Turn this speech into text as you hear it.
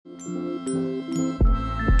Get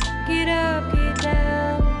up, get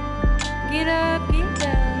down. Get up, get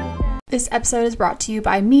down. This episode is brought to you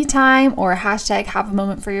by Me Time, or hashtag Have a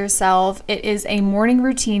Moment for Yourself. It is a morning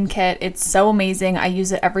routine kit. It's so amazing. I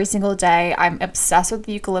use it every single day. I'm obsessed with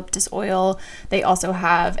the eucalyptus oil. They also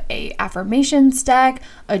have a affirmations deck,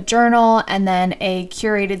 a journal, and then a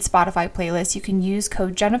curated Spotify playlist. You can use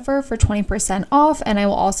code Jennifer for 20% off, and I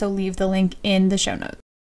will also leave the link in the show notes.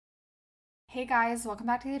 Hey guys, welcome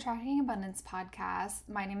back to the Attracting Abundance podcast.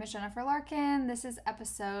 My name is Jennifer Larkin. This is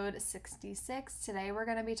episode 66. Today we're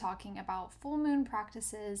going to be talking about full moon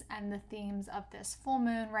practices and the themes of this full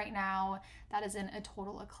moon right now that is in a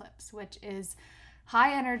total eclipse, which is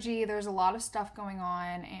high energy. There's a lot of stuff going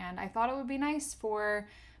on, and I thought it would be nice for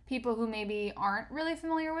people who maybe aren't really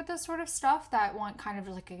familiar with this sort of stuff, that want kind of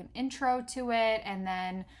like an intro to it, and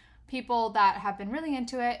then people that have been really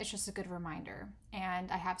into it, it's just a good reminder.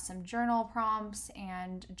 And I have some journal prompts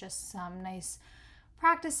and just some nice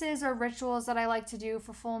practices or rituals that I like to do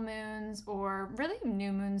for full moons or really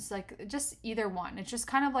new moons, like just either one. It's just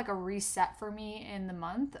kind of like a reset for me in the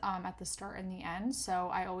month at the start and the end. So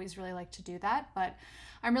I always really like to do that. But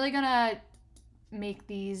I'm really gonna make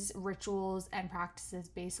these rituals and practices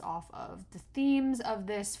based off of the themes of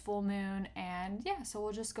this full moon. And yeah, so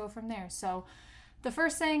we'll just go from there. So the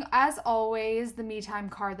first thing, as always, the Me Time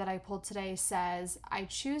card that I pulled today says, I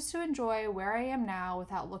choose to enjoy where I am now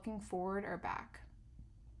without looking forward or back,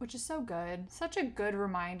 which is so good. Such a good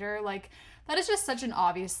reminder. Like, that is just such an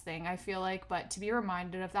obvious thing, I feel like, but to be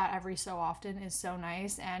reminded of that every so often is so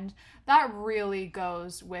nice. And that really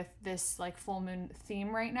goes with this like full moon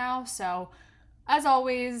theme right now. So as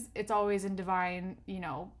always, it's always in divine,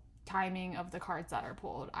 timing of the cards that are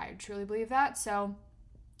pulled. I truly believe that. So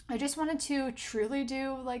I just wanted to truly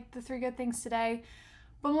do like the 3 good things today,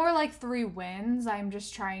 but more like 3 wins. I'm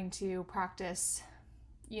just trying to practice,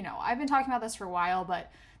 I've been talking about this for a while,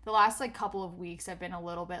 but the last like couple of weeks I've been a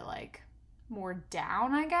little bit like more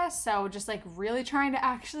down, I guess. So just like really trying to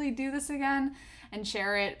actually do this again and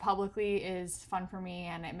share it publicly is fun for me,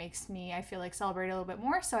 and it makes me, I feel like, celebrate a little bit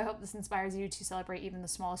more. So I hope this inspires you to celebrate even the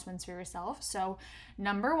smallest wins for yourself. So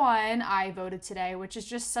number 1, I voted today, which is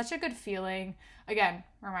just such a good feeling. Again,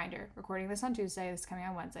 reminder, recording this on Tuesday, this is coming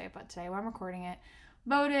on Wednesday, but today when I'm recording it,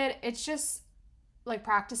 voted. It's just like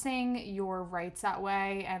practicing your rights that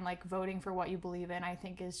way and like voting for what you believe in, I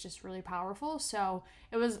think is just really powerful. So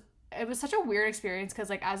it was such a weird experience because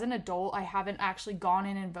like as an adult, I haven't actually gone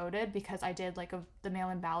in and voted because I did like the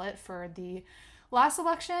mail-in ballot for the last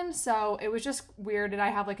election. So it was just weird, and I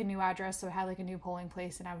have like a new address, so I had like a new polling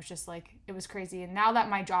place, and I was just like, it was crazy. And now that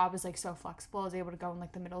my job is like so flexible, I was able to go in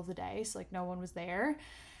like the middle of the day, so like no one was there.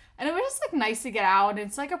 And it was just like nice to get out, and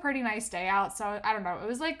it's like a pretty nice day out. So I don't know, it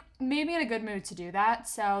was like maybe in a good mood to do that.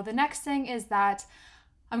 So the next thing is that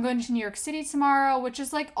I'm going to New York City tomorrow, which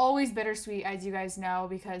is like always bittersweet, as you guys know,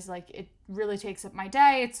 because like it really takes up my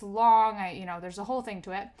day. It's long. There's a whole thing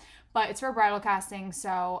to it, but it's for bridal casting.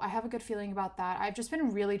 So I have a good feeling about that. I've just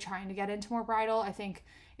been really trying to get into more bridal. I think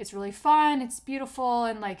it's really fun. It's beautiful.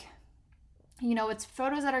 And like, it's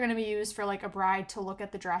photos that are going to be used for like a bride to look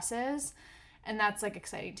at the dresses. And that's like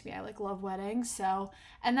exciting to me. I like love weddings. So,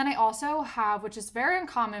 and then I also have, which is very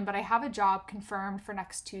uncommon, but I have a job confirmed for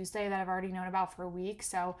next Tuesday that I've already known about for a week.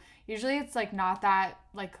 So usually it's like not that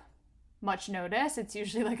like much notice. It's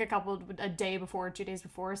usually like a day before, 2 days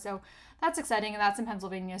before. So that's exciting, and that's in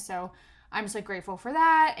Pennsylvania. So I'm just like grateful for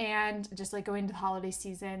that. And just like going to the holiday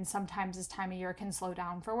season, sometimes this time of year can slow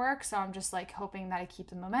down for work. So I'm just like hoping that I keep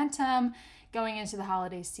the momentum going into the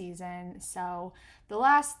holiday season. So the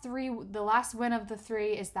last win of the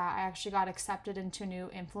 3 is that I actually got accepted into a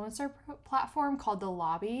new influencer platform called The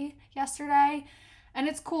Lobby yesterday. And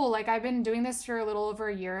it's cool. Like I've been doing this for a little over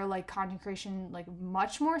a year, like content creation, like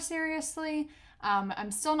much more seriously.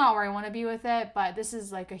 I'm still not where I want to be with it, but this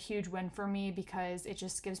is like a huge win for me because it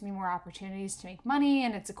just gives me more opportunities to make money,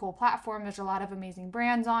 and it's a cool platform. There's a lot of amazing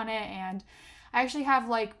brands on it, and I actually have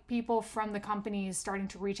like people from the companies starting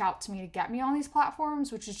to reach out to me to get me on these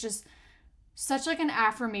platforms, which is just such like an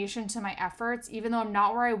affirmation to my efforts. Even though I'm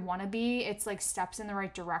not where I want to be, it's like steps in the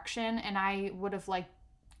right direction, and I would have like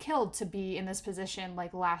killed to be in this position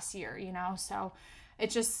like last year, so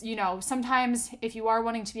it's just, sometimes if you are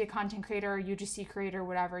wanting to be a content creator, UGC creator,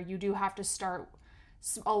 whatever, you do have to start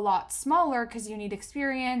a lot smaller because you need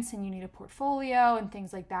experience and you need a portfolio and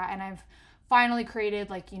things like that. And I've finally created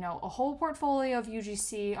like, a whole portfolio of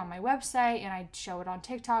UGC on my website, and I show it on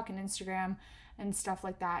TikTok and Instagram and stuff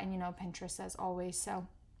like that. And, Pinterest as always. So,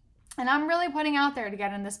 and I'm really putting out there to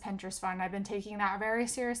get in this Pinterest fund. I've been taking that very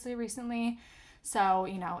seriously recently. So,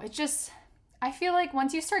 it's just, I feel like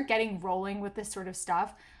once you start getting rolling with this sort of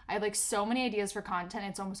stuff, I have like so many ideas for content.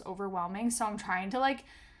 It's almost overwhelming. So I'm trying to like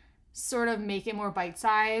sort of make it more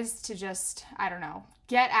bite-sized to just, I don't know,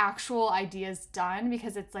 get actual ideas done,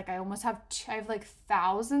 because it's like I have like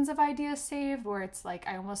thousands of ideas saved where it's like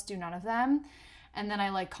I almost do none of them. And then I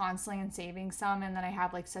like constantly and saving some, and then I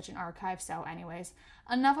have like such an archive. So anyways,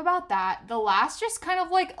 enough about that. The last just kind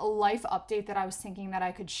of like life update that I was thinking that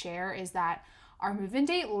I could share is that our move-in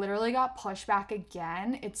date literally got pushed back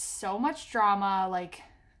again. It's so much drama. Like,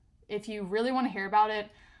 if you really want to hear about it,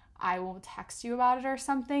 I will text you about it or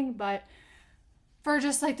something. But for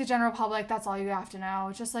just like the general public, that's all you have to know.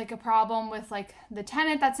 It's just like a problem with like the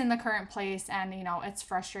tenant that's in the current place, and you know, it's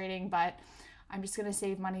frustrating, but I'm just going to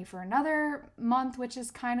save money for another month, which is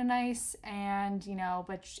kind of nice. And, you know,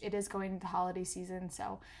 but it is going into holiday season,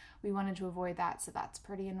 so we wanted to avoid that. So that's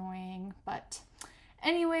pretty annoying. But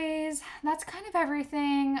anyways, that's kind of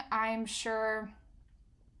everything. I'm sure,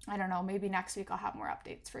 I don't know, maybe next week I'll have more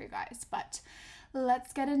updates for you guys. But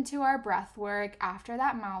let's get into our breath work after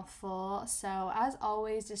that mouthful. So as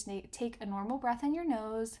always, just take a normal breath in your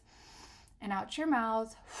nose and out your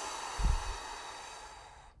mouth.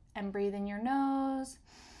 And breathe in your nose.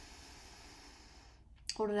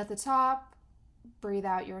 Hold it at the top. Breathe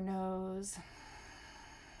out your nose.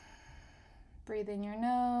 Breathe in your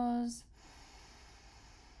nose.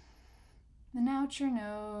 Then out your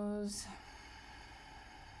nose.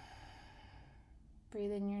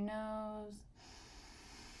 Breathe in your nose.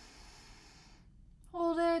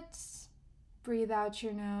 Hold it. Breathe out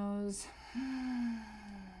your nose.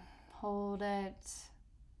 Hold it.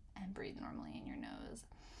 And breathe normally in your nose.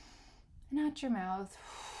 And out your mouth.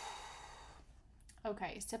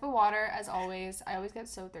 Okay, sip of water as always. I always get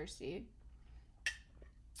so thirsty.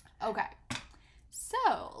 Okay,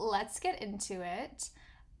 so let's get into it.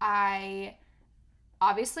 I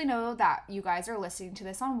obviously know that you guys are listening to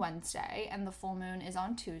this on Wednesday and the full moon is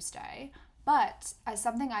on Tuesday. But as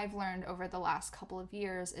something I've learned over the last couple of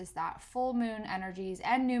years is that full moon energies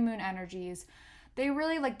and new moon energies, they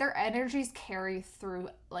really like their energies carry through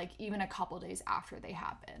like even a couple days after they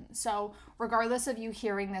happen. So regardless of you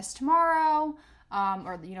hearing this tomorrow,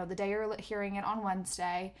 or you know, the day you're hearing it on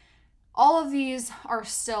Wednesday, all of these are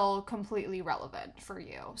still completely relevant for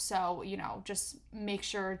you. So, you know, just make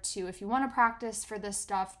sure to, if you want to practice for this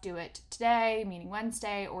stuff, do it today, meaning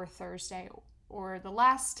Wednesday or Thursday or the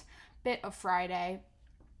last bit of Friday.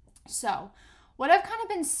 So what I've kind of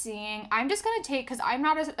been seeing, I'm just going to take, because I'm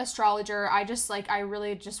not an astrologer, I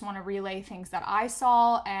really just want to relay things that I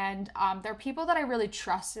saw, and there are people that I really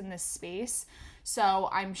trust in this space. So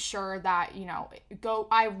I'm sure that, you know,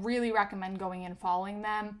 I really recommend going and following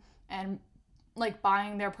them and like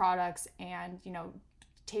buying their products and, you know,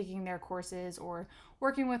 taking their courses or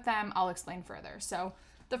working with them. I'll explain further. So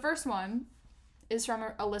the first one is from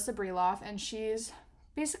Alyssa Breloff, and she's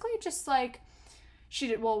basically just like, she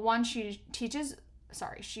does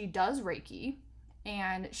Reiki,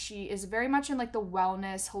 and she is very much in like the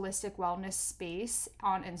wellness, holistic wellness space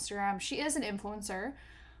on Instagram. She is an influencer,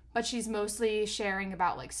 but she's mostly sharing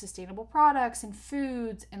about like sustainable products and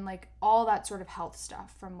foods and like all that sort of health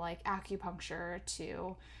stuff, from like acupuncture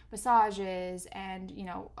to massages and, you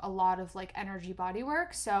know, a lot of like energy body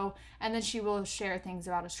work. So, and then she will share things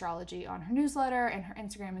about astrology on her newsletter and her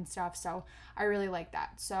Instagram and stuff. So I really like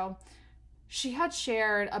that. So she had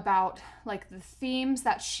shared about like the themes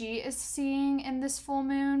that she is seeing in this full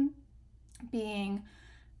moon being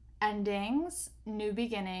endings, new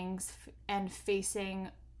beginnings, and facing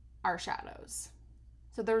our shadows.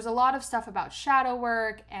 So there was a lot of stuff about shadow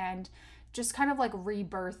work and just kind of like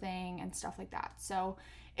rebirthing and stuff like that. So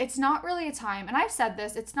it's not really a time, and I've said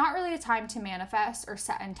this, it's not really a time to manifest or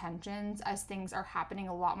set intentions, as things are happening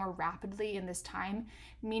a lot more rapidly in this time,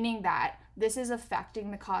 meaning that this is affecting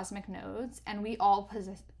the cosmic nodes, and we all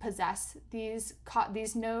possess these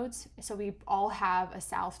nodes. So we all have a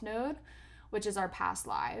south node, which is our past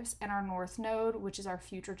lives, and our north node, which is our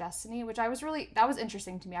future destiny, which that was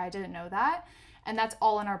interesting to me. I didn't know that. And that's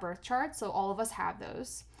all in our birth chart. So all of us have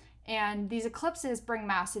those. And these eclipses bring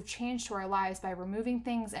massive change to our lives by removing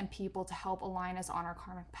things and people to help align us on our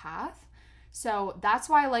karmic path. So that's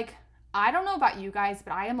why, like, I don't know about you guys,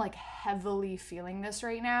 but I am like heavily feeling this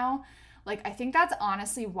right now. Like, I think that's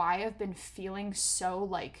honestly why I've been feeling so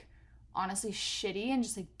like honestly shitty and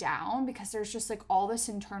just like down, because there's just like all this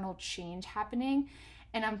internal change happening.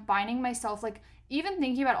 And I'm finding myself like, even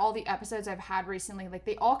thinking about all the episodes I've had recently, like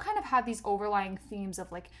they all kind of have these overlying themes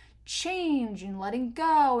of like change and letting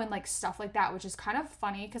go and like stuff like that, which is kind of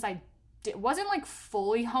funny because I wasn't like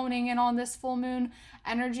fully honing in on this full moon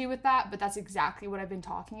energy with that, but that's exactly what I've been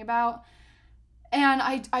talking about. And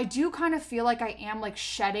I do kind of feel like I am like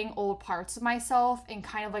shedding old parts of myself and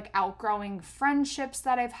kind of like outgrowing friendships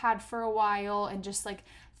that I've had for a while and just like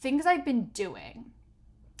things I've been doing.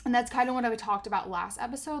 And that's kind of what I talked about last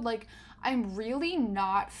episode. Like, I'm really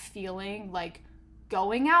not feeling like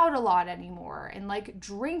going out a lot anymore and like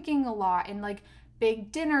drinking a lot and like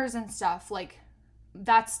big dinners and stuff. Like,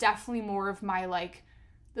 that's definitely more of my like,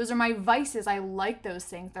 those are my vices. I like those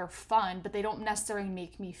things. They're fun, but they don't necessarily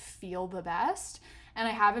make me feel the best. And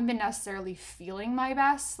I haven't been necessarily feeling my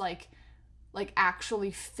best, like actually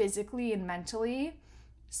physically and mentally.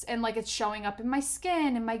 And like it's showing up in my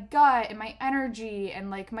skin and my gut and my energy and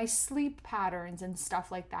like my sleep patterns and stuff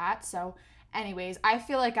like that. So anyways, I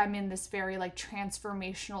feel like I'm in this very like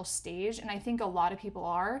transformational stage, and I think a lot of people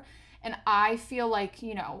are. And I feel like,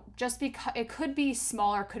 you know, just because it could be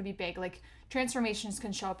small or it could be big, like transformations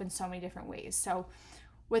can show up in so many different ways. So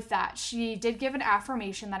with that, she did give an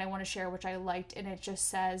affirmation that I want to share, which I liked, and it just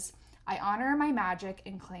says, I honor my magic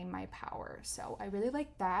and claim my power. So I really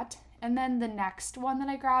like that. And then the next one that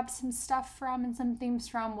I grabbed some stuff from and some themes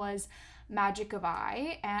from was Magic of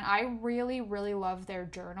I. And I really, really love their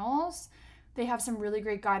journals. They have some really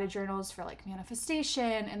great guided journals for like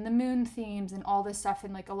manifestation and the moon themes and all this stuff,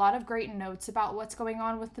 and like a lot of great notes about what's going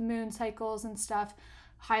on with the moon cycles and stuff.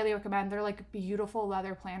 Highly recommend. They're like beautiful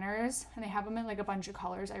leather planners, and they have them in like a bunch of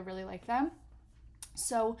colors. I really like them.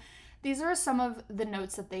 So these are some of the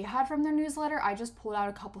notes that they had from their newsletter. I just pulled out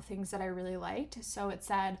a couple things that I really liked. So it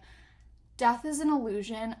said, death is an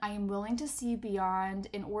illusion. I am willing to see beyond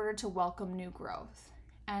in order to welcome new growth.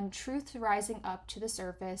 And truth rising up to the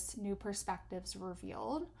surface, new perspectives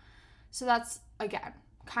revealed. So that's, again,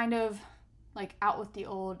 kind of like out with the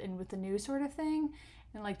old and with the new sort of thing.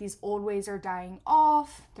 And like these old ways are dying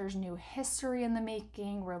off. There's new history in the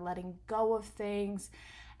making. We're letting go of things.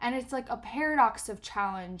 And it's like a paradox of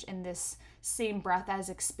challenge in this same breath as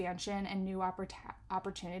expansion and new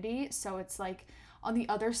opportunity. So it's like on the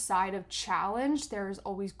other side of challenge, there's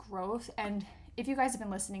always growth. And if you guys have been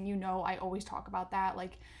listening, you know I always talk about that.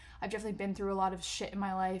 Like, I've definitely been through a lot of shit in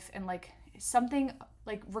my life, and like something,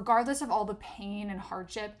 like regardless of all the pain and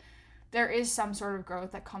hardship, there is some sort of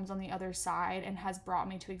growth that comes on the other side and has brought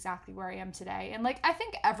me to exactly where I am today. And like, I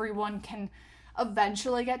think everyone can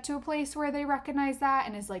eventually get to a place where they recognize that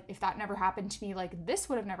and is like, if that never happened to me, like this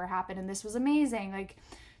would have never happened and this was amazing. Like,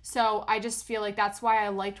 so I just feel like that's why I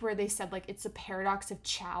liked where they said like it's a paradox of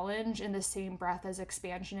challenge in the same breath as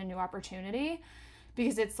expansion and new opportunity,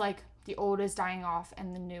 because it's like the old is dying off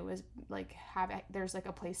and the new is like there's like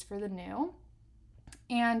a place for the new.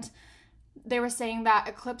 And they were saying that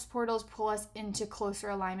eclipse portals pull us into closer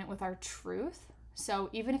alignment with our truth. So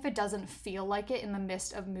even if it doesn't feel like it in the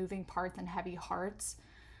midst of moving parts and heavy hearts,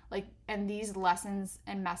 like, and these lessons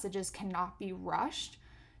and messages cannot be rushed.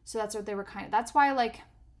 So that's what they were that's why like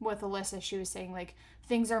with Alyssa, she was saying like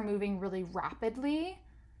things are moving really rapidly.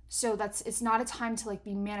 So it's not a time to like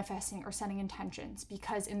be manifesting or setting intentions,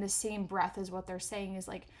 because in the same breath as what they're saying is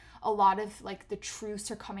like a lot of like the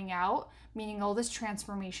truths are coming out, meaning all this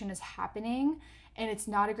transformation is happening, and it's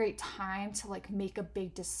not a great time to like make a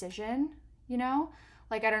big decision. You know,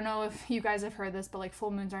 like, I don't know if you guys have heard this, but like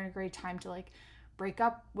full moons aren't a great time to like break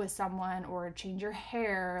up with someone or change your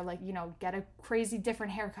hair, or like, you know, get a crazy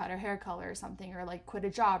different haircut or hair color or something, or like quit a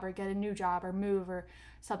job or get a new job or move or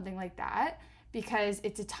something like that, because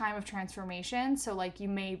it's a time of transformation. So like you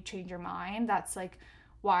may change your mind. That's like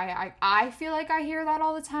why I feel like I hear that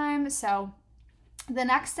all the time. So the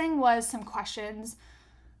next thing was some questions.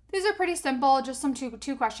 These are pretty simple, just some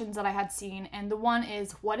two questions that I had seen. And the one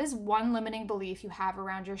is, what is one limiting belief you have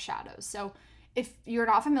around your shadows? So if you're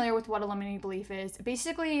not familiar with what a limiting belief is,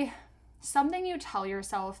 basically something you tell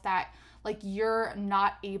yourself that like you're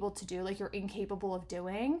not able to do, like you're incapable of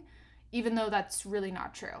doing, even though that's really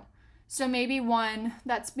not true. So maybe one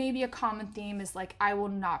that's maybe a common theme is like, I will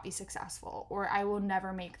not be successful, or I will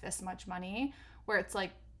never make this much money, where it's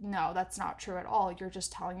like, no, that's not true at all. You're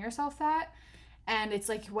just telling yourself that. And it's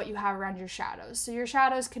like what you have around your shadows. So your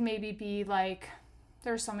shadows can maybe be like,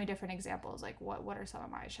 there's so many different examples. Like what are some of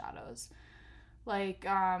my shadows? Like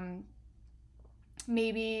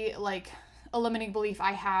maybe like a limiting belief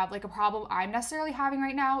I have, like a problem I'm necessarily having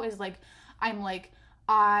right now is like, I'm like,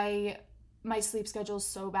 my sleep schedule is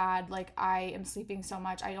so bad. Like I am sleeping so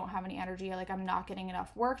much. I don't have any energy. Like I'm not getting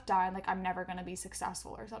enough work done. Like I'm never going to be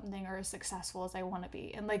successful or something, or as successful as I want to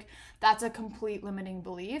be. And like, that's a complete limiting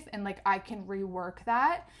belief. And like, I can rework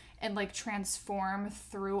that and like transform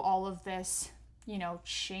through all of this, you know,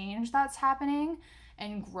 change that's happening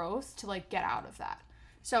and growth to like get out of that.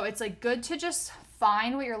 So it's like good to just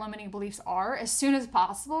find what your limiting beliefs are as soon as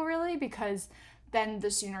possible, really, because then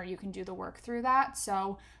the sooner you can do the work through that.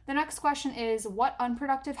 So the next question is, what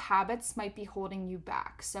unproductive habits might be holding you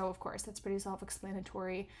back? So of course, that's pretty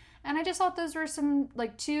self-explanatory. And I just thought those were some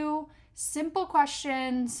like 2 simple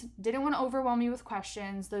questions. Didn't want to overwhelm you with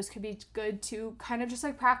questions. Those could be good to kind of just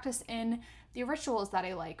like practice in the rituals that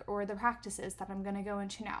I like or the practices that I'm going to go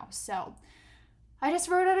into now. So I just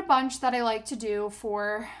wrote out a bunch that I like to do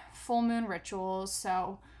for full moon rituals.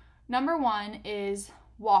 So number 1 is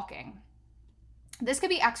walking. This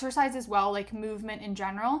could be exercise as well, like movement in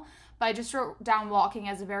general, but I just wrote down walking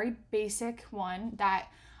as a very basic one that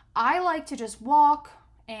I like to just walk,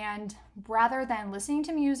 and rather than listening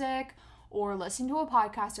to music or listening to a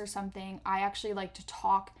podcast or something, I actually like to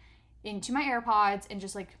talk into my AirPods and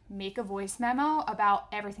just like make a voice memo about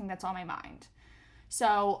everything that's on my mind.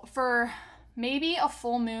 So for maybe a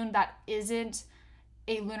full moon that isn't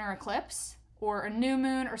a lunar eclipse, or a new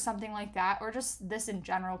moon or something like that, or just this in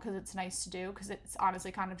general because it's nice to do, because it's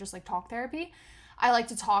honestly kind of just like talk therapy. I like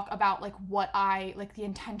to talk about like the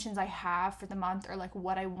intentions I have for the month, or like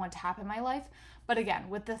what I want to happen in my life. But again,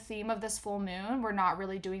 with the theme of this full moon, we're not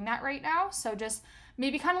really doing that right now. So just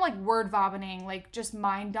maybe kind of like word vomiting, like just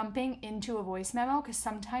mind dumping into a voice memo, because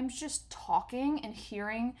sometimes just talking and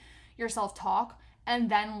hearing yourself talk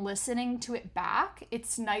and then listening to it back,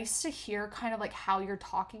 it's nice to hear kind of like how you're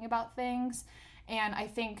talking about things. And I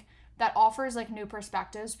think that offers like new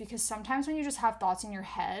perspectives, because sometimes when you just have thoughts in your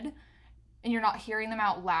head and you're not hearing them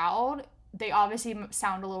out loud, they obviously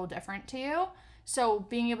sound a little different to you. So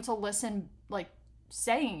being able to listen, like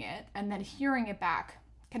saying it and then hearing it back,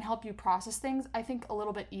 can help you process things, I think, a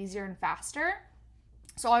little bit easier and faster.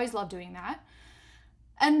 So I always love doing that.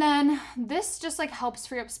 And then this just like helps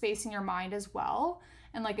free up space in your mind as well.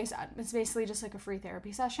 And like I said, it's basically just like a free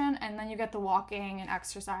therapy session. And then you get the walking and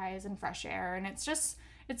exercise and fresh air. And it's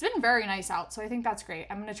been very nice out. So I think that's great.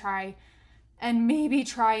 I'm going to try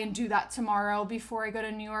and do that tomorrow before I go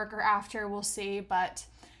to New York, or after, we'll see. But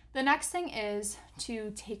the next thing is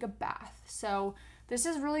to take a bath. So this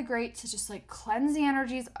is really great to just like cleanse the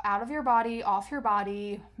energies out of your body, off your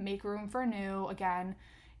body, make room for new. Again,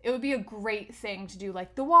 it would be a great thing to do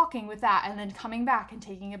like the walking with that, and then coming back and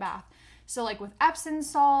taking a bath. So like with Epsom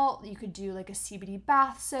salt, you could do like a CBD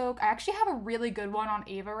bath soak. I actually have a really good one on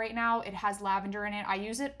Ava right now. It has lavender in it. I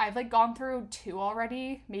use it. I've like gone through 2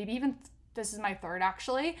 already, maybe even this is my 3rd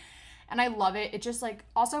actually. And I love it. It just like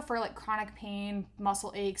also for like chronic pain,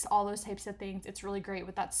 muscle aches, all those types of things. It's really great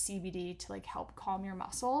with that CBD to like help calm your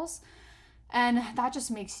muscles. And that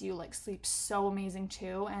just makes you like sleep so amazing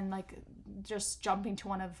too. And like just jumping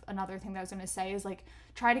to another thing that I was going to say is like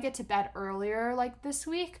try to get to bed earlier like this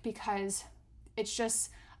week, because it's just,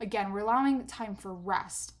 again, we're allowing time for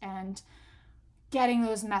rest and getting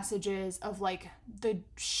those messages of like the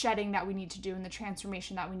shedding that we need to do and the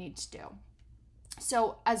transformation that we need to do.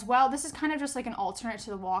 So as well, this is kind of just like an alternate to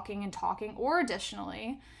the walking and talking, or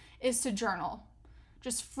additionally is to journal.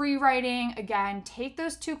 Just free writing. Again, take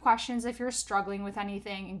those 2 questions if you're struggling with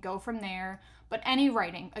anything and go from there. But any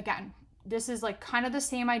writing, again, this is like kind of the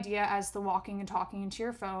same idea as the walking and talking into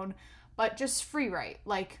your phone, but just free write.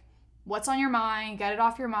 Like what's on your mind, get it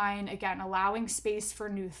off your mind. Again, allowing space for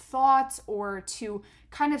new thoughts, or to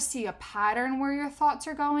kind of see a pattern where your thoughts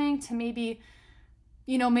are going, to maybe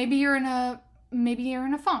you're in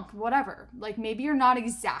a funk, whatever. Like maybe you're not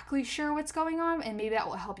exactly sure what's going on, and maybe that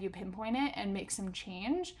will help you pinpoint it and make some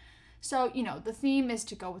change. So, the theme is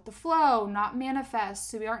to go with the flow, not manifest.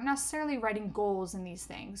 So we aren't necessarily writing goals in these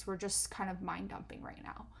things. We're just kind of mind dumping right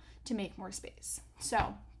now to make more space.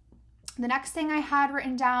 So the next thing I had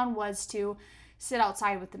written down was to sit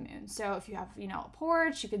outside with the moon. So if you have, a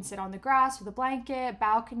porch, you can sit on the grass with a blanket,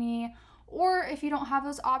 balcony. Or if you don't have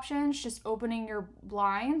those options, just opening your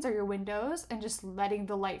blinds or your windows and just letting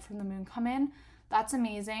the light from the moon come in. That's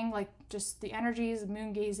amazing. Like just the energies,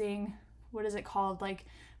 moon gazing, what is it called? Like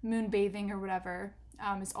moon bathing or whatever,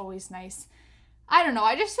 is always nice. I don't know.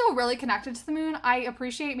 I just feel really connected to the moon. I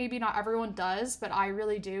appreciate, maybe not everyone does, but I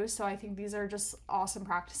really do. So I think these are just awesome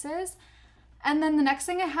practices. And then the next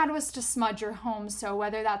thing I had was to smudge your home. So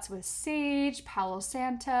whether that's with sage, Palo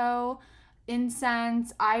Santo,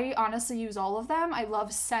 incense, I honestly use all of them. I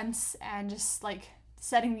love scents and just like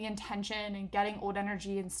setting the intention and getting old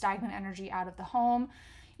energy and stagnant energy out of the home.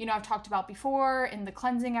 I've talked about before in the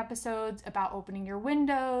cleansing episodes about opening your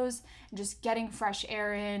windows and just getting fresh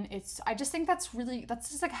air in. I just think that's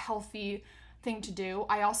just like a healthy thing to do.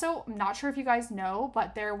 I also, I'm not sure if you guys know,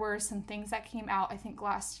 but there were some things that came out, I think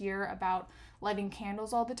last year, about lighting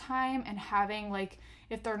candles all the time and having like,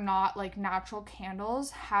 if they're not like natural candles,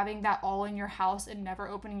 having that all in your house and never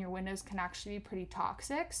opening your windows can actually be pretty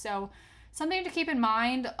toxic. So Something to keep in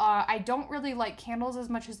mind, I don't really like candles as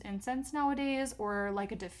much as incense nowadays, or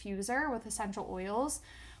like a diffuser with essential oils.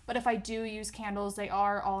 But if I do use candles, they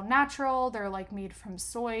are all natural. They're like made from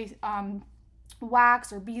soy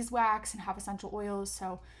wax or beeswax and have essential oils.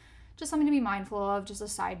 So just something to be mindful of, just a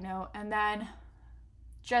side note. And then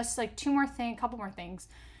just like couple more things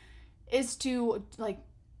is to like,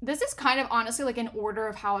 this is kind of honestly like an order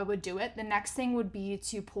of how I would do it. The next thing would be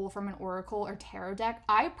to pull from an oracle or tarot deck.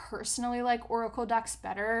 I personally like oracle decks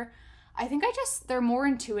better. I think they're more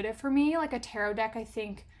intuitive for me. Like a tarot deck, I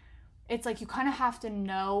think it's like you kind of have to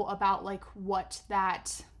know about like what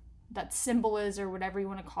that symbol is or whatever you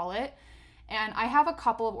want to call it. And I have a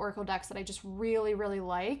couple of oracle decks that I just really, really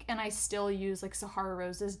like. And I still use like Sahara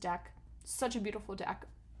Rose's deck. Such a beautiful deck.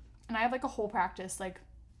 And I have like a whole practice, like,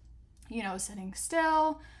 you know, sitting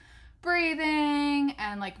still, breathing,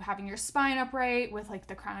 and like having your spine upright with like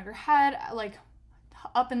the crown of your head like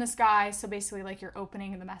up in the sky. So basically like you're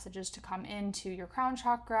opening the messages to come into your crown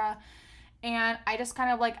chakra. And I just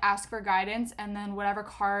kind of like ask for guidance, and then whatever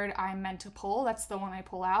card I'm meant to pull, that's the one I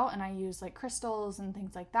pull out. And I use like crystals and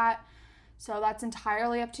things like that. So that's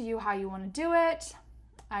entirely up to you how you want to do it.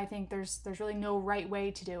 I think there's really no right way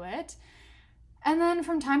to do it. And then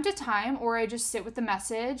from time to time, or I just sit with the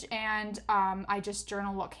message and I just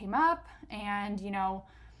journal what came up, and you know,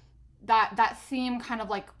 that theme kind of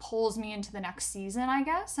like pulls me into the next season, I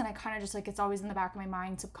guess. And I kind of just like, it's always in the back of my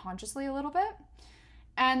mind subconsciously a little bit.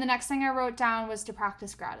 And the next thing I wrote down was to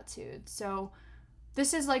practice gratitude. So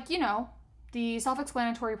this is like, you know, the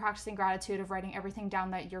self-explanatory practicing gratitude of writing everything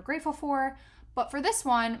down that you're grateful for. But for this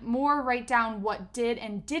one, more write down what did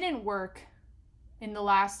and didn't work in the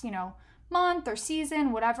last, you know, month or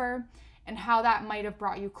season, whatever, and how that might have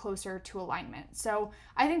brought you closer to alignment. So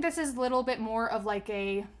I think this is a little bit more of like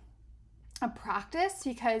a practice,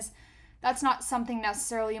 because that's not something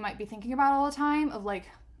necessarily you might be thinking about all the time of like,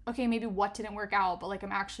 okay, maybe what didn't work out, but like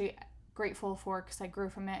I'm actually grateful for because I grew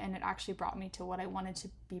from it and it actually brought me to what I wanted to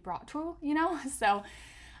be brought to, you know? So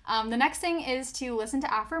the next thing is to listen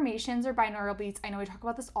to affirmations or binaural beats. I know we talk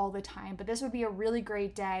about this all the time, but this would be a really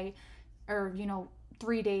great day, or, you know,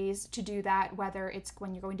 3 days to do that, whether it's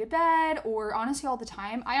when you're going to bed or honestly all the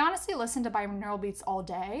time. I honestly listen to binaural beats all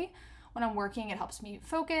day. When I'm working, it helps me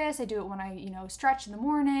focus. I do it when I, you know, stretch in the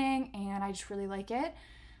morning, and I just really like it.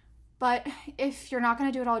 But if you're not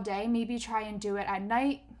going to do it all day, maybe try and do it at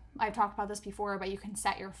night. I've talked about this before, but you can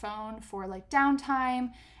set your phone for like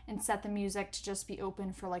downtime and set the music to just be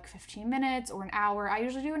open for like 15 minutes or an hour. I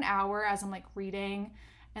usually do an hour as I'm like reading,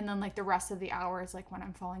 and then like the rest of the hour is like when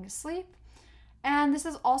I'm falling asleep. And this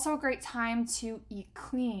is also a great time to eat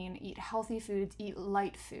clean, eat healthy foods, eat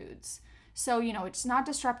light foods. So, you know, it's not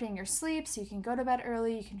disrupting your sleep, so you can go to bed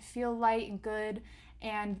early, you can feel light and good.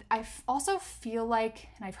 And I also feel like,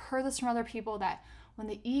 and I've heard this from other people, that when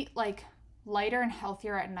they eat like lighter and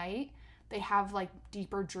healthier at night, they have like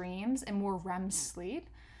deeper dreams and more REM sleep.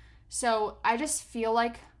 So I just feel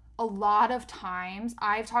like a lot of times,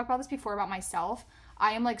 I've talked about this before about myself,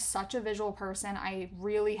 I am like such a visual person. I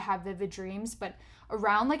really have vivid dreams, but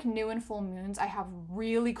around like new and full moons, I have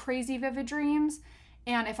really crazy vivid dreams.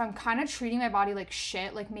 And if I'm kind of treating my body like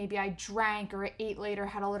shit, like maybe I drank or ate late or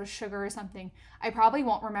had a lot of sugar or something, I probably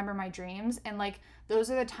won't remember my dreams. And like those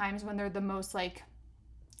are the times when they're the most like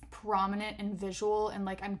prominent and visual, and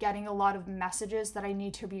like I'm getting a lot of messages that I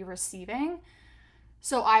need to be receiving.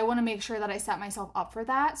 So I want to make sure that I set myself up for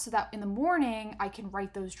that, so that in the morning I can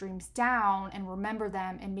write those dreams down and remember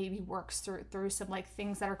them, and maybe work through some like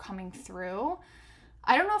things that are coming through.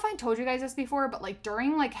 I don't know if I told you guys this before, but like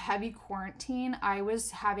during like heavy quarantine, I was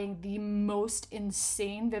having the most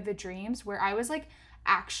insane vivid dreams where I was like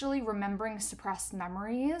actually remembering suppressed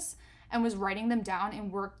memories and was writing them down,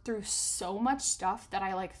 and worked through so much stuff that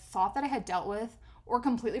I like thought that I had dealt with or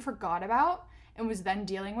completely forgot about and was then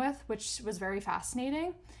dealing with, which was very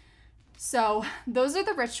fascinating. So those are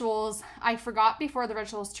the rituals. I forgot before the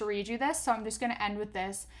rituals to read you this, so I'm just going to end with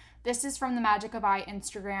this. This is from the Magic of I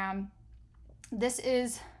Instagram. This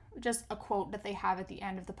is just a quote that they have at the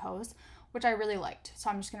end of the post, which I really liked. So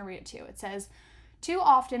I'm just going to read it to you. It says, "Too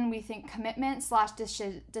often we think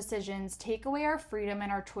commitment/decisions take away our freedom and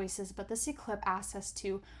our choices, but this eclipse asks us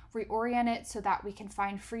to reorient it so that we can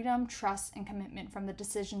find freedom, trust, and commitment from the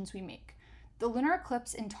decisions we make. The lunar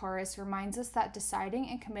eclipse in Taurus reminds us that deciding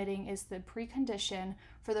and committing is the precondition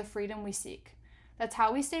for the freedom we seek. That's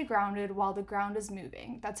how we stay grounded while the ground is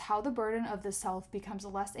moving. That's how the burden of the self becomes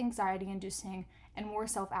less anxiety-inducing and more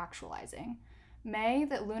self-actualizing. May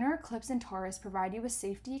the lunar eclipse in Taurus provide you with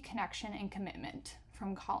safety, connection, and commitment."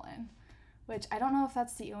 From Colin, which I don't know if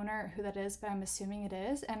that's the owner or who that is, but I'm assuming it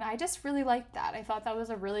is. And I just really liked that. I thought that was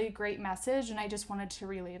a really great message, and I just wanted to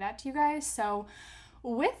relay that to you guys. So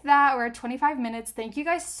with that, we're at 25 minutes. Thank you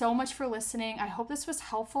guys so much for listening. I hope this was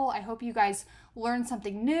helpful. I hope you guys learned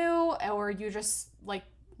something new, or you just like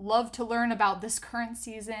love to learn about this current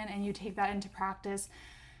season and you take that into practice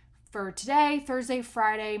for today, Thursday,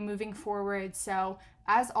 Friday, moving forward. So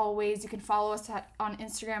as always, you can follow us on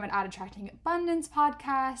Instagram at Attracting Abundance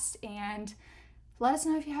Podcast, and let us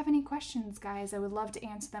know if you have any questions, guys. I would love to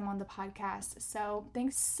answer them on the podcast. So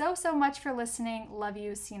thanks so much for listening. Love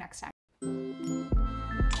you. See you next time.